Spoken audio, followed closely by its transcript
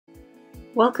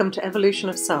Welcome to Evolution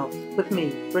of Self with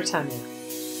me, Britannia.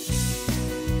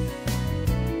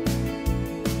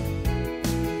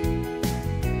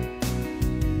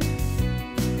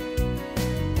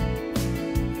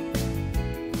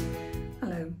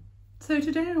 Hello. So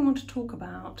today I want to talk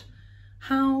about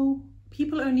how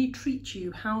people only treat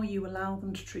you how you allow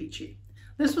them to treat you.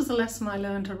 This was a lesson I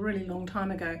learned a really long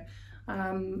time ago.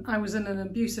 I was in an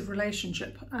abusive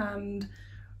relationship, and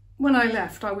when I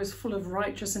left, I was full of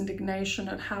righteous indignation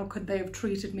at how could they have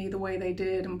treated me the way they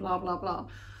did and blah, blah, blah.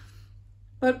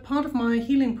 But part of my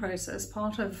healing process,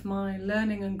 part of my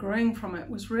learning and growing from it,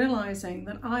 was realizing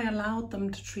that I allowed them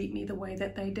to treat me the way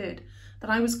that they did, that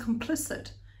I was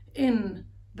complicit in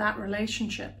that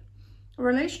relationship. A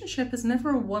relationship is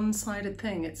never a one-sided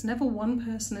thing. It's never one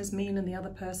person is mean and the other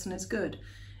person is good.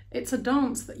 It's a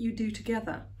dance that you do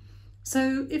together.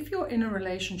 So if you're in a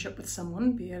relationship with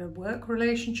someone, be it a work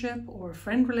relationship or a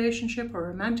friend relationship or a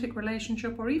romantic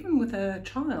relationship or even with a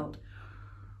child,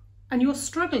 and you're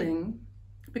struggling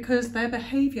because their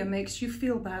behavior makes you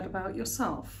feel bad about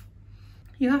yourself,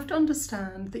 you have to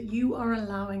understand that you are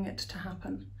allowing it to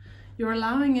happen. You're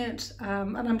allowing it,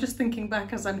 and I'm just thinking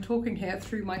back as I'm talking here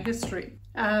through my history.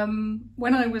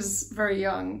 When I was very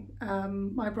young,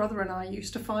 my brother and I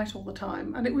used to fight all the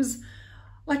time, and it was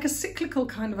like a cyclical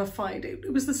kind of a fight.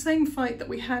 It was the same fight that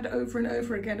we had over and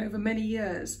over again over many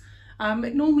years.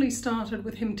 It normally started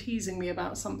with him teasing me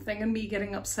about something and me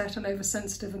getting upset and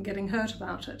oversensitive and getting hurt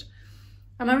about it.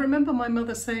 And I remember my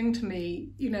mother saying to me,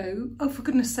 you know, oh, for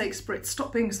goodness sakes, Britt,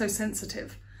 stop being so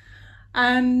sensitive.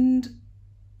 And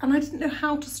I didn't know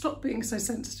how to stop being so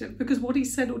sensitive, because what he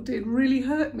said or did really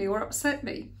hurt me or upset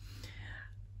me.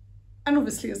 And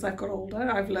obviously, as I've got older,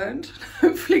 I've learned,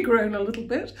 hopefully grown a little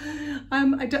bit.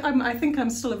 I think I'm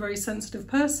still a very sensitive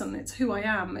person. It's who I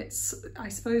am. It's, I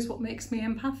suppose, what makes me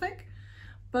empathic.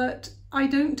 But I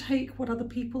don't take what other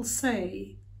people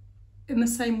say in the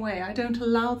same way. I don't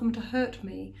allow them to hurt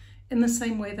me in the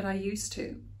same way that I used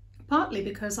to. Partly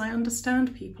because I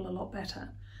understand people a lot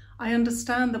better. I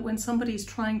understand that when somebody's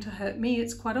trying to hurt me,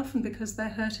 it's quite often because they're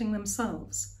hurting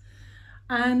themselves.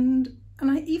 And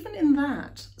even in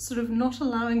that, sort of not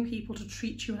allowing people to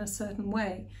treat you in a certain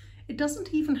way, it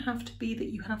doesn't even have to be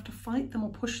that you have to fight them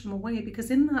or push them away, because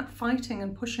in that fighting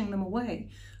and pushing them away,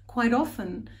 quite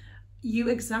often you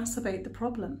exacerbate the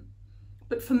problem.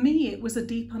 But for me, it was a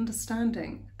deep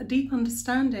understanding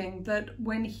that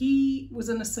when he was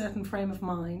in a certain frame of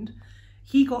mind,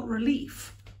 he got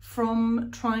relief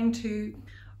from trying to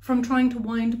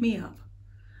wind me up.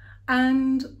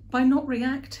 And by not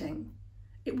reacting,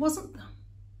 it wasn't,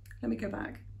 let me go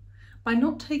back, by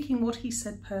not taking what he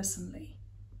said personally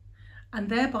and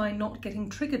thereby not getting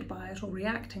triggered by it or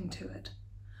reacting to it,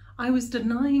 I was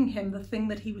denying him the thing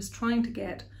that he was trying to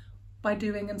get by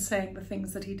doing and saying the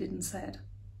things that he did and said.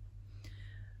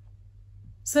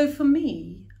 So for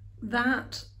me,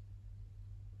 that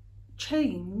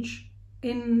change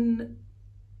in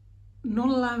not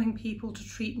allowing people to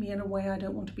treat me in a way I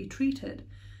don't want to be treated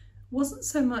wasn't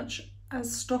so much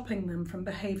as stopping them from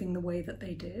behaving the way that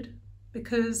they did,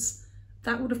 because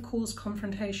that would have caused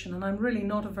confrontation, and I'm really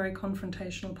not a very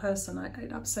confrontational person.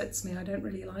 It upsets me. I don't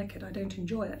really like it. I don't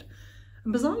enjoy it.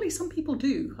 And bizarrely, some people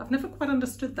do. I've never quite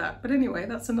understood that. But anyway,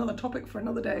 that's another topic for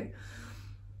another day.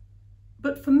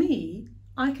 But for me,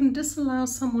 I can disallow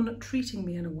someone treating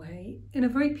me in a way, in a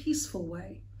very peaceful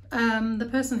way. The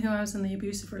person who I was in the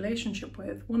abusive relationship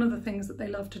with, one of the things that they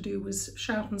loved to do was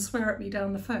shout and swear at me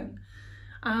down the phone.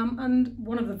 And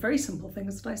one of the very simple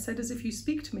things that I said is, if you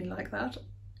speak to me like that,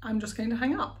 I'm just going to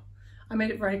hang up. I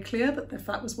made it very clear that if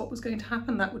that was what was going to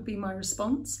happen, that would be my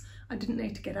response. I didn't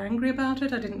need to get angry about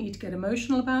it. I didn't need to get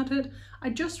emotional about it. I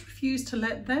just refused to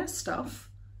let their stuff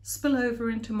spill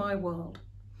over into my world.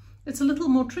 It's a little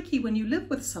more tricky when you live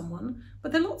with someone,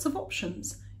 but there are lots of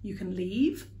options. You can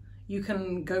leave, you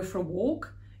can go for a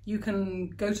walk, you can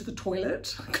go to the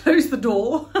toilet, close the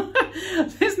door.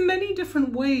 There's many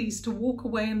different ways to walk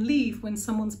away and leave when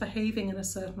someone's behaving in a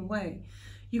certain way.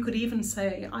 You could even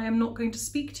say, I am not going to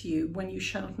speak to you when you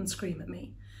shout and scream at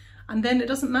me. And then it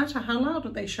doesn't matter how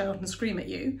loud they shout and scream at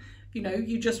you,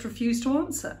 you just refuse to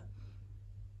answer.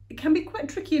 It can be quite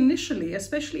tricky initially,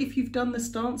 especially if you've done this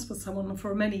dance with someone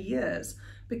for many years,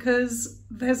 because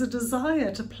there's a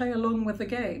desire to play along with the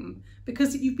game,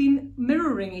 because you've been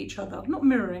mirroring each other. Not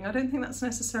mirroring, I don't think that's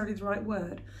necessarily the right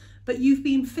word, but you've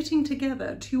been fitting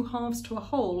together two halves to a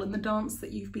whole in the dance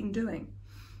that you've been doing.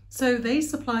 So they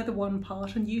supply the one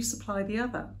part and you supply the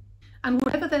other. And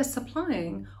whatever they're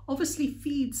supplying obviously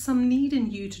feeds some need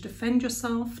in you to defend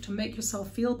yourself, to make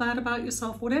yourself feel bad about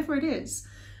yourself, whatever it is.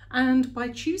 And by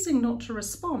choosing not to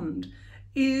respond,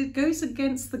 it goes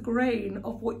against the grain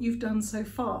of what you've done so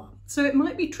far. So it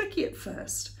might be tricky at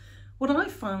first. What I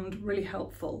found really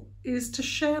helpful is to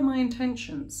share my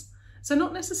intentions. So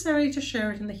not necessarily to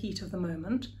share it in the heat of the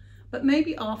moment, but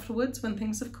maybe afterwards when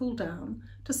things have cooled down,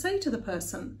 to say to the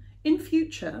person, in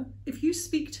future, if you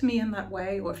speak to me in that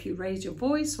way, or if you raise your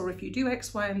voice, or if you do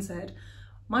X, Y, and Z,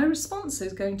 my response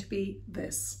is going to be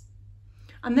this.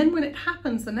 And then when it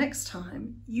happens the next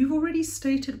time, you've already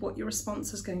stated what your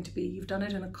response is going to be. You've done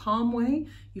it in a calm way,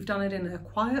 you've done it in a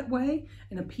quiet way,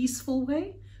 in a peaceful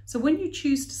way. So when you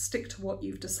choose to stick to what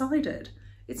you've decided,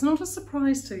 it's not a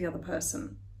surprise to the other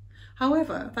person.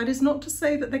 However, that is not to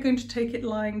say that they're going to take it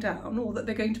lying down or that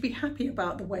they're going to be happy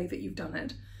about the way that you've done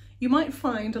it. You might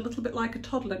find, a little bit like a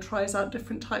toddler tries out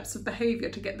different types of behaviour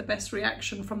to get the best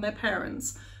reaction from their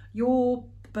parents. Your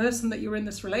person that you're in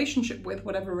this relationship with,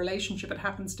 whatever relationship it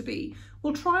happens to be,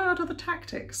 will try out other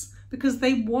tactics because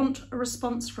they want a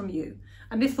response from you.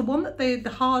 And if the one that the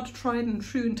hard, tried and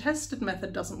true and tested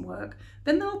method doesn't work,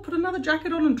 then they'll put another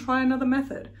jacket on and try another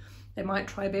method. They might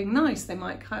try being nice, they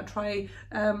might try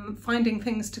finding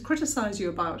things to criticise you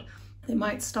about. They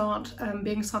might start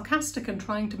being sarcastic and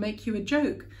trying to make you a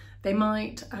joke. They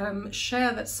might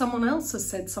share that someone else has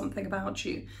said something about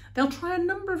you. They'll try a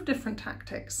number of different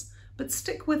tactics, but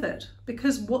stick with it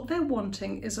because what they're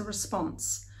wanting is a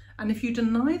response. And if you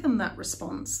deny them that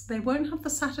response, they won't have the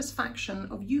satisfaction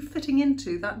of you fitting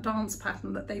into that dance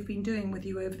pattern that they've been doing with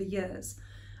you over the years.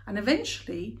 And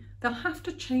eventually they'll have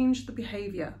to change the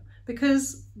behaviour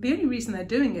because the only reason they're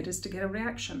doing it is to get a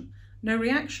reaction. No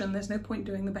reaction, there's no point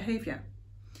doing the behaviour.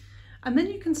 And then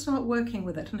you can start working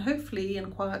with it, and hopefully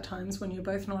in quiet times when you're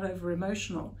both not over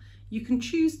emotional, you can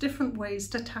choose different ways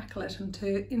to tackle it and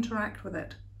to interact with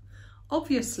it.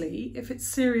 Obviously, if it's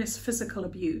serious physical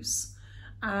abuse,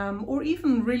 or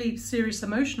even really serious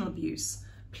emotional abuse,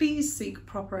 please seek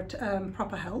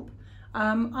proper help.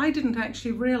 I didn't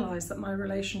actually realise that my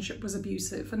relationship was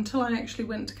abusive until I actually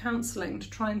went to counselling to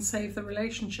try and save the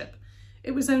relationship.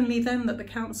 It was only then that the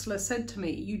counsellor said to me,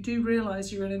 you do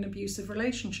realise you're in an abusive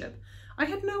relationship. I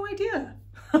had no idea.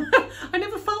 I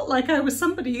never felt like I was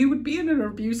somebody who would be in an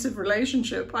abusive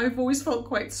relationship. I've always felt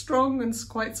quite strong and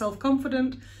quite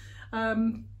self-confident,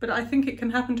 but I think it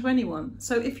can happen to anyone.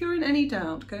 So if you're in any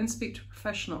doubt, go and speak to a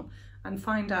professional and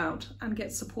find out and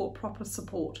get support, proper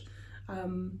support,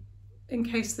 in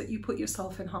case that you put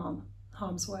yourself in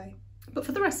harm's way. But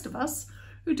for the rest of us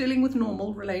who are dealing with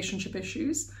normal relationship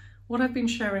issues, what I've been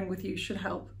sharing with you should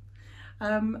help.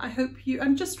 I hope you,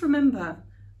 and just remember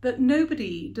that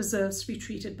nobody deserves to be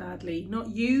treated badly,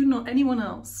 not you, not anyone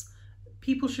else.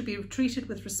 People should be treated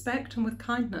with respect and with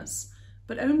kindness,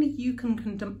 but only you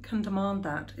can demand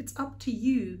that. It's up to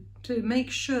you to make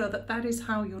sure that that is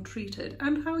how you're treated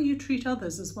and how you treat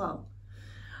others as well.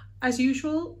 As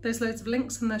usual, there's loads of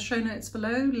links in the show notes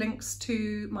below, links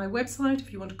to my website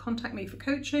if you want to contact me for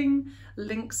coaching,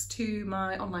 links to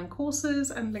my online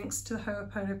courses, and links to the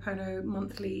Ho'oponopono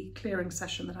monthly clearing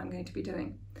session that I'm going to be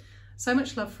doing. So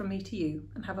much love from me to you,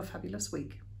 and have a fabulous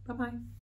week. Bye-bye.